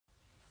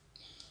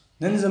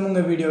نن زمونږ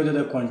ویډیو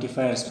د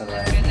کوانټیفایرز په اړه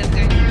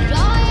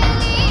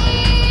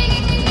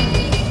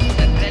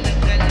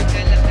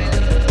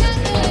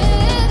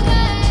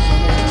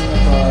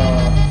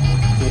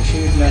تیر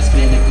شوي کلاس کې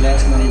یعنې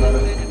کلاس نمبر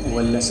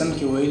 18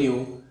 کې ویلي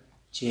وو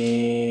چې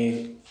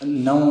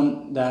ناون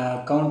د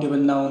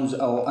کاونټیبل ناونز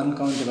او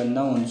انکاونټیبل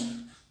ناونز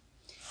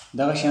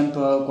دغه شیان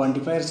په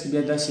کوانټیفایرز کې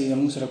بیا داسې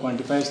زموږ سره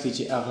کوانټیفایرز دي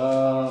چې هغه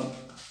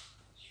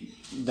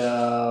د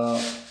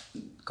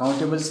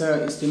کاونټیبل سره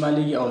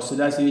استعمالیږي او څه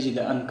داسې دي چې د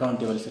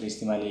انکاونټیبل سره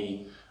استعمالیږي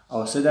او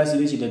څه داسې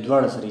دي چې د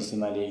دواړو سره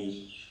استعمالیږي.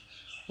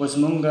 اوس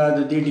موږ د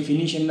دې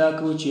ډیفینیشن دا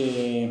کوو چې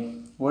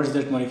what is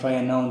that modify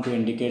a noun to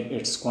indicate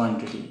its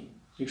quantity.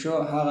 ٹھیک شو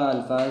هغه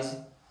الفاظ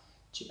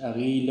چې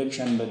هغې لږ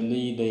شان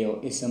بدلي د یو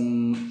اسم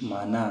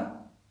معنا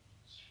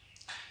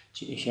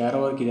چې اشاره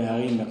ورکړي د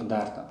هغې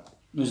مقدار ته.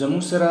 نو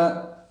زموږ سره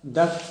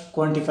دا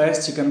کوانټیفایرز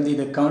چې کوم دي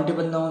د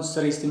کاونټیبل ناونز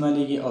سره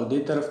استعمالیږي او دې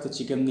طرف ته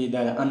چې کوم دي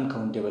دا د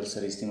انکاونټیبل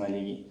سره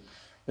استعمالیږي.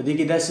 په دې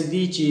کې داسې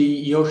دي چې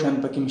یو شان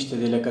پکې مشته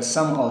دی لکه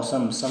سم او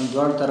سم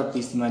دواړو طرف ته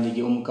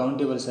استعمالیږي هم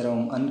کاونټیبل سره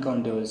هم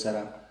انکاونټیبل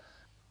سره.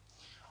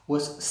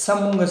 اوس سم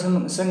مونږ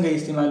څنګه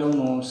استعمالو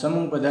نو سم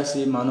مونږ په داسې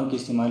معنو کې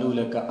استعمالو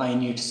لکه I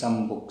need some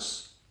books.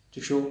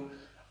 ٹھیک شو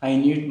I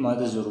need ما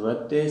د ضرورت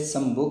دی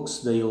some books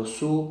د یو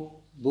څو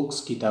بوکس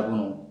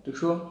کتابونو. ٹھیک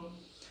شو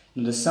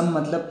نو د سم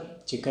مطلب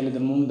چې کله د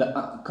مونږ د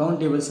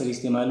کاونټیبل سره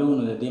استعمالو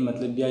نو د دې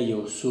مطلب بیا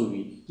یو څو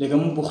وي. لکه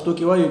مونږ پښتو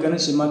کې وایو که نه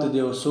چې ماته د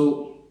یو څو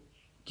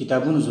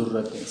کتابونو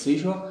ضرورت دی. صحیح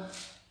شو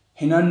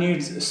هینا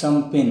needs some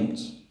pens.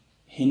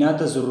 هینا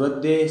ته ضرورت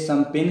دی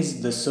some pens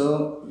د څه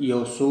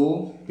یو څو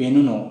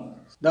پینونو.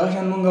 دغه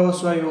شان مونږ اوس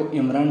وایو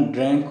عمران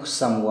drank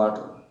some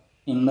water.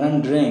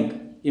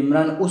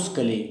 عمران اوس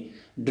کلی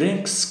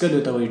ډرینک څکلو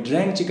ته وایي.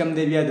 ډرینک چې کوم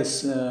دی بیا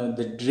د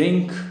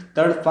ډرینک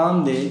تھرډ فارم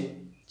دی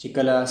چې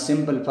کله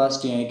سمپل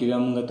فاسټ یعنې کې بیا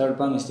مونږ تھرډ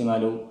فارم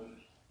استعمالو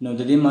نو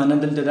د دې معنی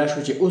دلته دا شو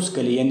چې اوس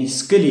کلی یعنې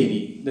څکلي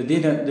دي. د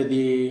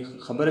دې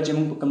خبره چې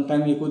مونږ په کم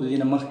ټایم کې کوو د دې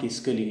نه مخکې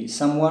څکلي دي.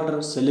 سم واټر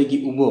څه لږې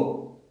اوبه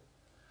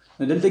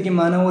نو دلته کې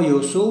معنی و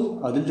یو څو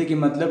او دلته کې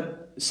مطلب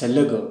څه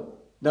لږه.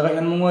 دغه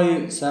شان مونږ وایو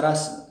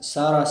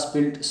سارا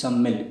spilled some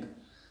milk.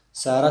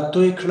 سارا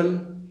توی کړل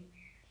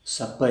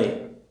څپی.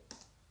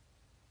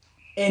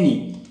 any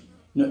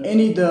نو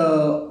any د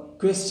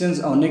questions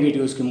او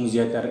negatives کې مونږ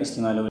زیاتره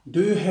استعمالوو.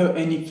 do you have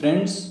any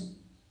friends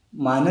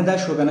معنی دا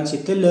شو که نه چې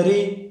ته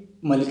لرې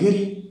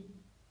ملګري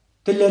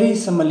ته لرې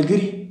څه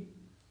ملګري.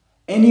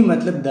 any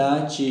مطلب دا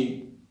چې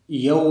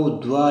یو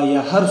دوه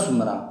یا هر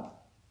څومره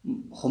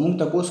خو مونږ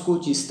تپوس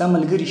کوو چې ستا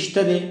ملګري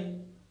شته دی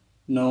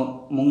نو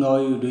مونږ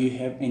وایو do you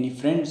have any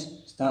friends.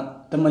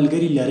 ته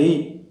ملګري لرې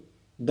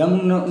دا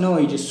مونږ نه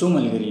وایو چې څو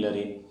ملګري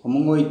لرې خو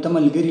مونږ وایو ته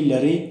ملګري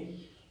لرې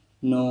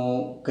نو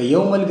که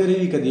یو ملګری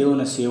وي که د یو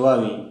نه سیوا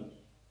وي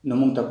نو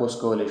مونږ تپوس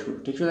کولی شو.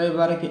 ټیک شو دې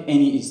باره کې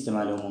any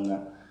استعمالوو مونږ.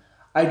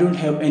 I don't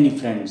have any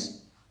friends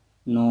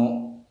نو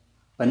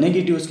په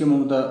نیګیټیوز کې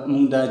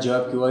مونږ دا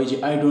جواب کې وایو چې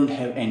I don't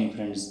have any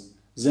friends.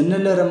 زه نه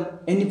لرم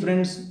any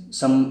friends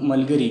سم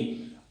ملګري.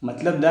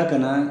 مطلب دا که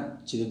نه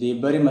چې د دې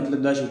برې مطلب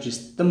دا شو چې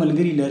ته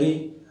ملګري لرې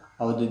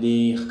او د دې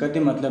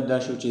ښکتې مطلب دا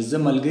شو چې زه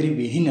ملګري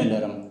بهي نه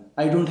لرم.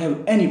 I don't have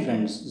any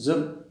friends زه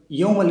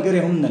یو ملګری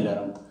هم نه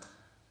لرم.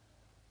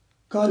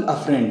 call a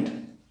friend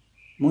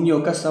مونږ یو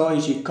کس ته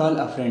وایو چې call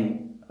a friend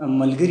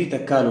ملګري ته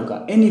کال وکړه.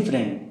 any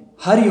friend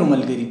هر یو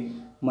ملګري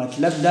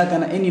مطلب دا که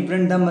نه any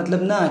friend دا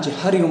مطلب نه چې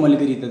هر یو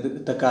ملګري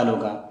ته کال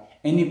وکړه.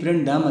 any friend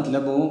دا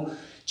مطلب و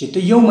چې ته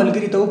یو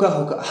ملګري ته وکړه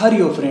خو هر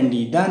یو فرینډ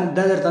وي. دا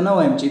درته نه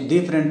وایم چې دې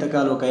فرینډ ته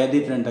کال وکړه یا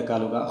دې فرینډ ته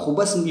کال وکړه خو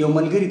بس یو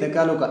ملګري ته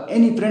کال وکړه.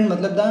 any friend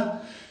مطلب دا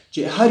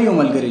چې هر یو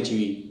ملګری چې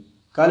وي.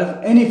 call of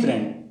any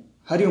friend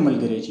هر یو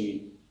ملګری چې وي.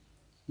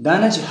 دا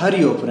نه چې هر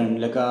یو فرینډ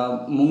لکه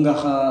مونږ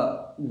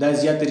دا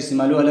زیاتره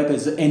استعمالو لکه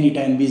زه any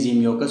time busy یم.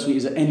 یو کس وي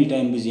زه any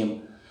time busy یم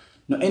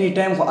نو any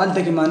time خو هلته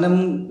کې معنی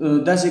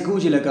داسې کوو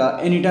چې لکه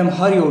any time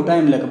هر یو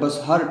ټایم لکه بس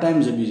هر ټایم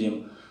زه بیزي یم.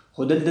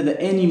 خو دلته د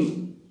any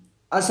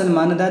اصل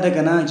معنی دا ده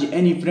که نه چې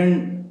any friend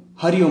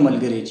هر یو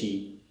ملګری چې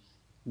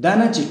دا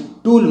نه چې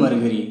ټول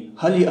ملګري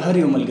هر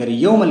یو ملګری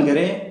یو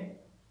ملګری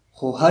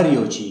خو هر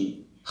یو چې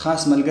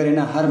خاص ملګری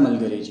نه هر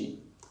ملګری چې.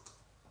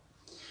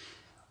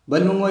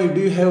 بل مونږ وایو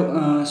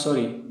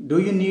do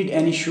you need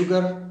any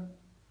sugar.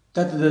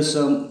 ته ته د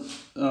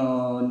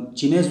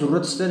چینې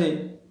ضرورت شته دی.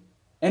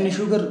 any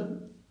sugar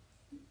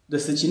د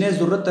څه چینې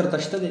ضرورت درته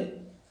شته دی.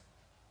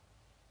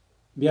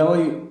 بیا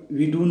وایو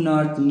we do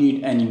not need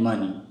any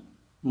money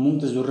مونږ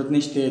ته ضرورت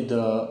نشته د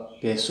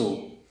پیسو.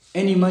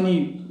 any money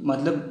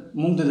مطلب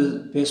مونږ ته د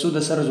پیسو د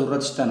سره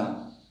ضرورت شته نه.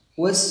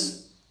 اوس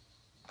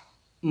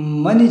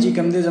منی چې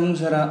کوم دی زمونږ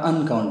سره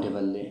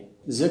انکاونټیبل دی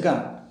ځکه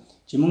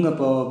چې مونږ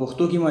په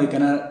پښتو کې وایو که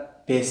نه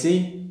پیسې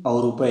او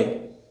روپۍ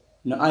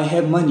نو I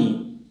have money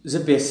زه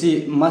پیسې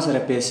ما سره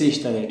پیسې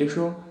شته دی. ټیک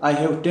شو I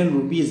have 10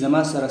 روپۍ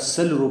زما سره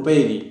 100 روپۍ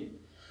دي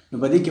نو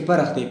په دې کې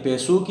فرق دی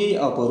پیسو کې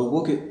او په روپو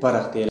کې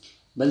فرق دی.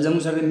 بل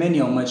زموږ سره د many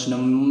او much نو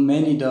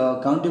many د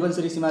کاونټیبل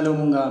سره استعمالوو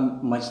مونږ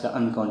much د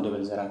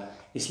انکاونټیبل سره.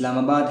 اسلام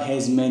آباد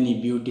has many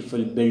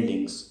beautiful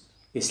buildings.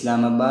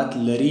 اسلام آباد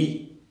لري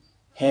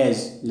has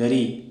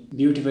لري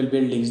بیوټیفل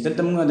بلډینګز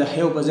دلته موږ د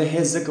هیو په ځای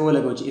هیز ځکه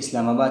ولګو چې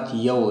اسلام آباد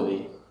یو دی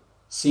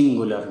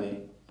سینګولر دی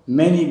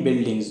many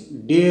buildings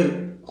ډیر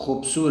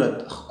خوبصورت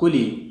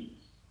ښکلي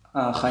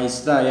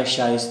ښایسته یا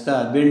شایسته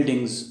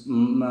بلډینګز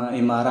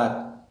عمارات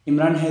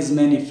عمران has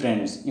many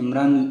friends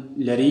عمران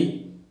لري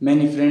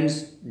many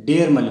friends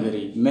ډیر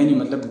ملګري many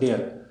مطلب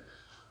ډیر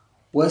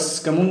اوس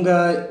که مونږ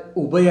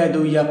اوبه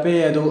یادو یا پی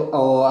یادو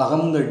او هغه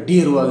مونږ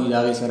ډیر وایو د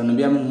هغې سره نو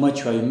بیا مونږ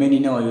مچ وایو many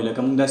نه وایو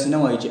لکه مونږ داسې نه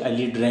وایو چې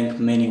Ali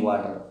drank many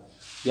water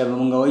بیا به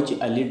مونږ وایو چې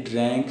Ali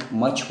drank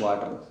much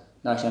water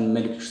دا شان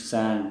ملک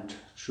سینډ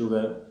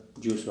شوګر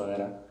جوس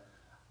وغیره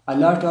a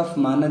lot of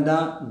معنی دا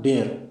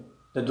ډیر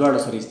د دواړو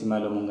سره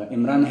استعمالو مونږ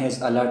عمران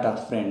has a lot of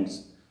friends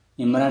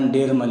عمران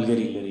ډیر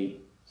ملګري لري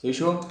صحیح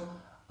شو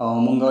او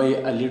مونږ وایو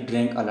Ali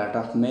drank a lot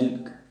of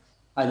milk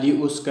Ali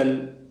اوسکل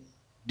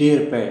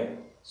ډیر پی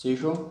صحیح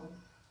شو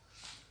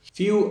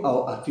few او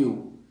a few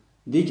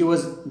دې کې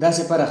اوس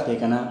داسې فرق دی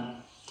که نه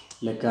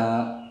لکه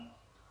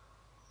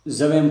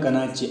زه وایم که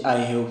نه چې I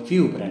have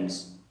few friends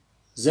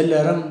زه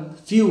لرم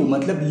few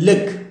مطلب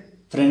لږ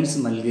friends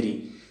ملګري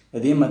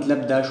د دې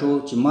مطلب دا شو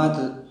چې ما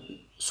ته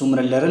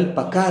څومره لرل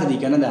پکار دي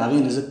که نه د هغې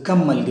نه زه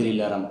کم ملګري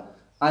لرم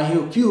I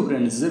have few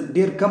friends زه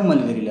ډېر کم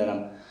ملګري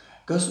لرم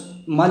که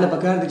ما له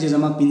پکار دی چې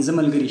زما 5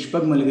 ملګري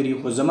 6 ملګري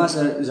خو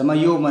زما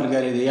یو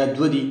ملګری دی یا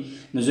 2 دي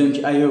نو زه وایم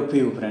چې I have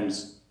few friends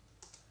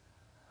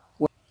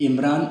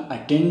عمران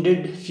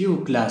attended few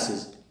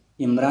classes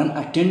عمران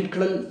attend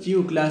کړل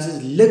few classes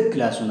لږ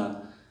کلاسونه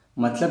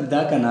مطلب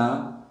دا که نه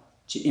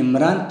چې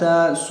عمران ته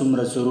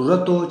څومره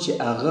ضرورت و چې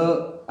هغه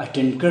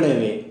attend کړی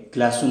وی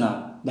کلاسونه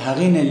د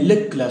هغې نه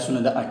لږ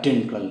کلاسونه د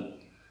attend کړل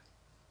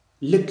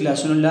لږ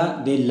کلاسونه لا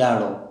دی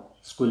لاړو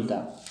سکول ته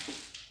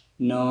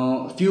نو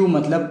few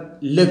مطلب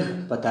لږ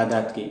په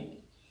تعداد کې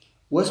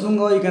اوس مونږ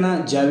وایو که نه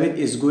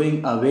جاوید is going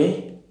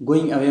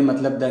away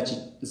مطلب دا چې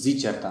ځي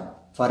چېرته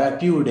for a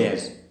few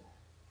days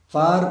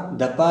for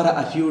د پاره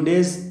a few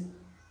days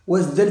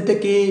اوس دلته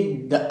کې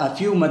د a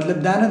few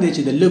مطلب دا نه دی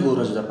چې د لږو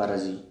ورځو دپاره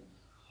ځي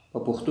په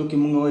پښتو کې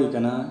مونږ وایو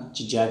که نه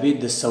چې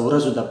جاوید د څو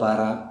ورځو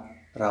دپاره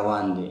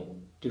روان دی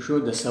ټیک شو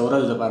د څو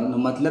ورځو دپاره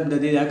نو مطلب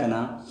د دې دا که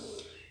نه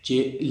چې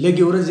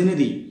لږې ورځې نه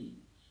دي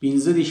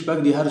 15 دي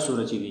 6 دي هر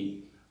څومره چې دي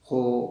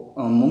خو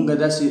مونږ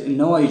داسې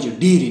نه وایو چې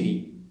ډېرې دي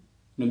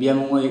نو بیا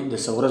مونږ وایو د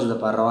څو ورځو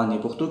دپاره روان دی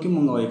پښتو کې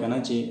مونږ وایو که نه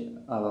چې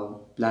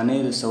پلانې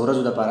د څو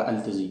ورځو دپاره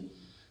هلته ځي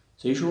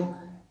صحیح شو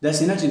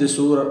داسې نه چې د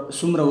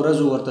څومره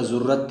ورځو ورته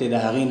ضرورت دی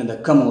د هغې نه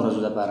د کمو ورځو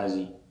دپاره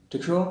ځي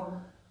ټیک شو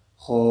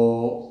خو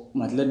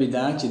مطلب یې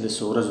دا چې د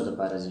څو ورځو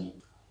دپاره ځي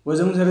اوس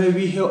زموږ سره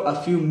we have a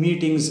few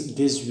meetings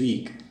this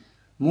week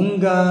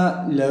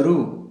مونږ لرو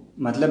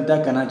مطلب دا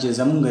که نه چې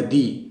زمونږ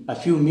دي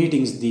a few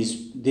meetings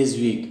this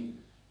week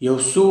یو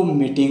څو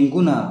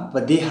میټینګونه په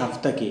دې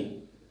هفته کې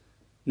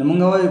نو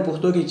مونږ وایو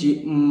پښتو کې چې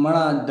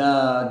مړه د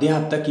دې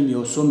هفته کې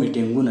یو څو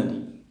میټینګونه دي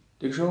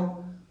ټیک شو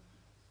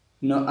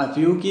نو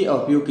افیو کې او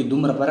پیو کې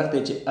دومره فرق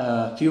دی چې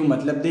افیو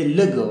مطلب دی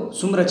لږ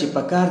څومره چې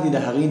پکار دي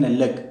د هغې نه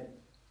لږ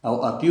او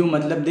اپیو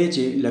مطلب دی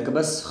چې لکه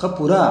بس ښه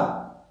پوره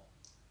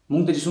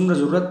مونږ ته چې څومره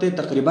ضرورت دی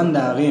تقریبا د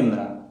هغې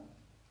همره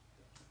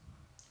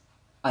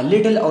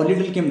لیټل او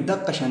لیټل کې هم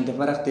دقه شانتې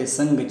فرق دی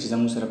څنګه چې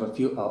زموږ سره په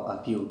فیو او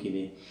اپیو کې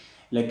دی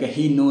لکه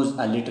هی نوز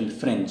ا لیټل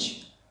فرنچ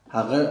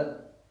هغه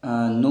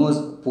نوز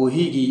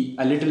پوهیږي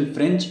ا لیټل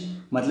فرنچ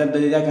مطلب د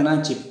دې دا که نه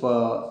چې په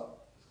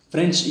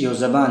فرنچ یو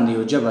زبان دی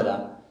یو ژبه ده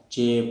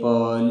چې په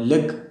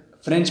لږ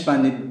فرنچ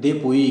باندې دی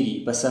پوهیږي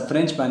په څه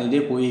فرنچ باندې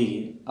دی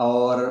پوهیږي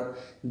اور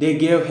دی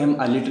ګیو هیم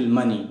ا لیټل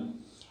منی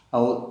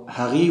او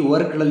هغې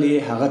ورکړلې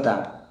هغه ته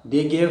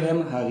دی ګیو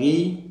هیم هغې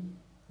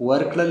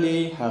ورکړلې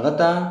هغه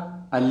ته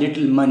ا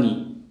لیټل منی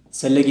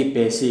څه لږې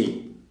پیسې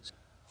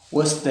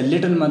اوس د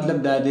لیټل مطلب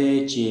دا دی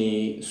چې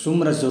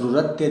څومره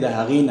ضرورت دی د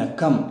هغې نه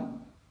کم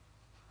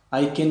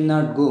I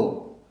cannot go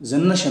زه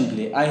نشم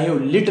تللی I have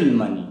little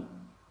money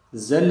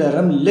زه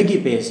لرم لږې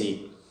پیسې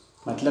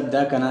مطلب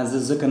دا که نه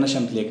زه ځکه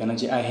نشم تللی که نه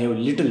چې I have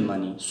little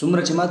money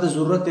څومره چې ما ته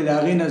ضرورت دی د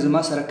هغې نه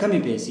زما سره کمې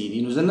پیسې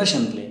دي نو زه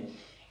نشم تللی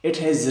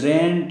It has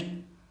rained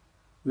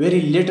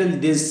very little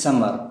this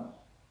summer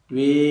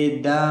وی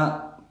دا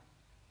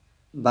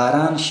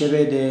باران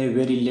شوی دی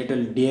very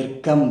little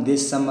ډېر کم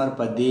this summer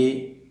په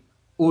دې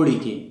اوړي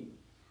کې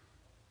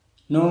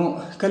نو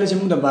کله چې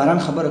موږ د باران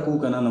خبره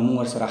کوو که نه نو موږ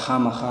ورسره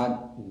خامخا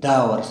دا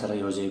ورسره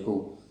یو ځای کوو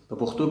په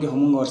پښتو کې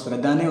خو موږ ورسره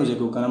دا نه یو ځای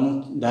کوو که نه موږ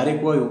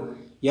ډایرکټ وایو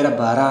یاره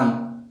باران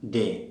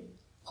دی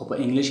خو په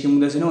انګلیش کې موږ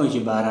داسې نه وایو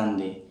چې باران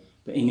دی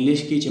په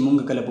انګلیش کې چې موږ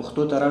کله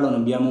پښتو ته راړو نو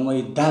بیا موږ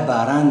وایو دا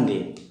باران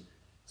دی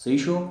صحیح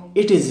شو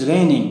It is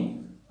raining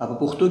او په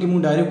پښتو کې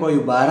موږ ډایرکټ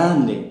وایو باران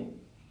دی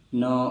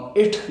نو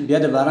it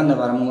بیا د باران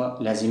دپاره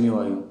موږ لازمي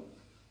وایو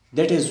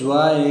That is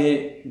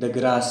why the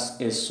grass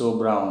is so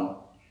brown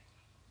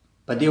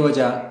په دې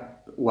وجه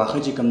واښه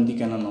چې کوم دي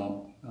که نه نو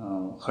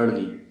خړ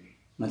دي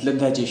مطلب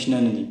دا چې شنه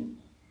نه دي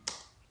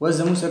اوس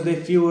زموږ سره دی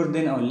fewer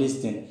than او less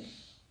than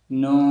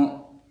نو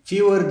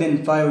fewer than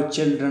 5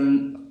 children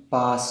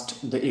passed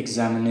the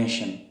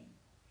examination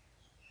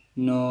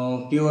نو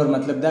fewer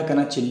مطلب دا که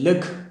نه چې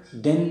لږ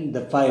than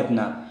the 5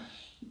 نه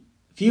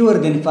fewer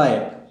than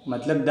 5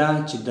 مطلب دا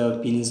چې د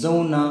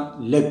 15 نه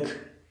لږ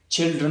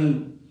children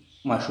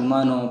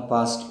ماشومانو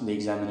پاس د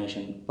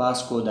ایگزامینیشن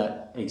پاس کو د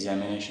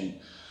ایگزامینیشن.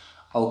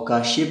 او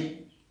کاشف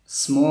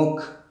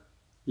سموک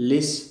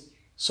لیس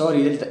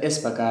سوري دلته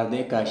اس پکار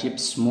دی کاشف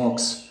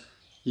سموکس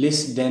less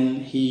than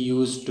he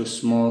used to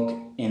smoke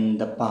in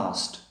the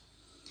past.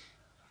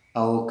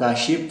 او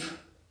کاشف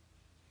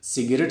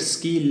سیګریټس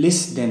کی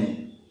less than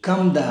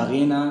کم د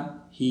هغې نه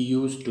he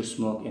used to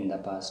smoke in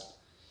the past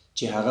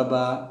چې هغه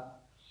به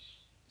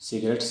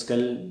سیګریټ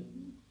سکل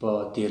په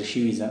تیر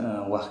شوي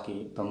وخت کې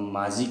په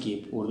ماضي کې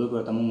په اردو کې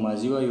ورته موږ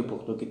ماضي وایو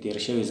پښتو کې تیر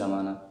شوې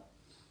زمانه.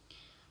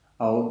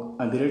 او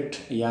اګریټ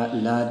یا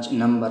لارج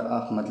نمبر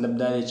آف مطلب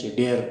دا دی چې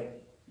ډېر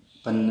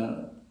په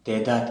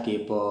تعداد کې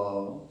په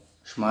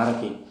شماره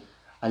کې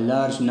a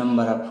large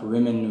number of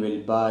women will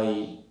buy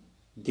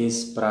this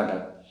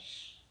product.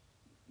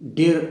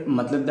 ډېر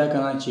مطلب دا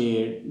کنه چې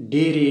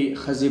ډېرې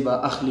ښځې به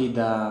اخلي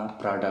دا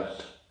پراډکټ.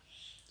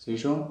 صحیح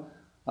شو.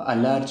 a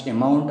large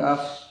amount of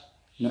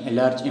نو a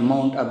large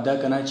amount of دا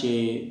کنه چې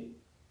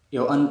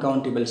یو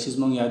uncountable څیز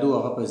مونږ یادو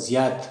هغه په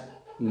زیات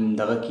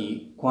دغه کې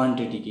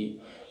کوانټیټي کې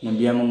نو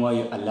بیا مونږ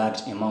وایو a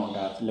large amount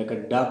of. لکه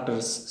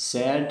doctors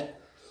said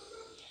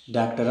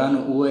ډاکټرانو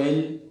وویل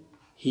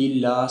he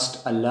lost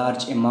a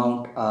large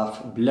amount of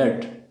blood.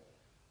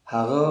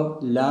 هغه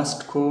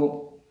لاست کو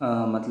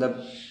مطلب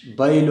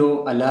بایلو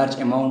a large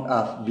amount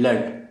of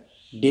blood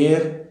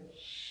ډېر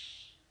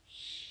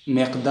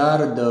مقدار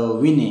د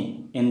وینې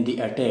in the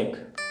attack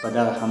په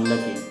دغه حمله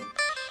کې.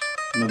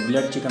 نو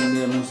بلډ چې کوم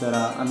دی موږ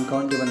سره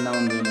uncountable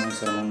noun دی نو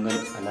سره مونږ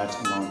a large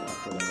amount of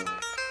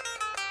ولګوو.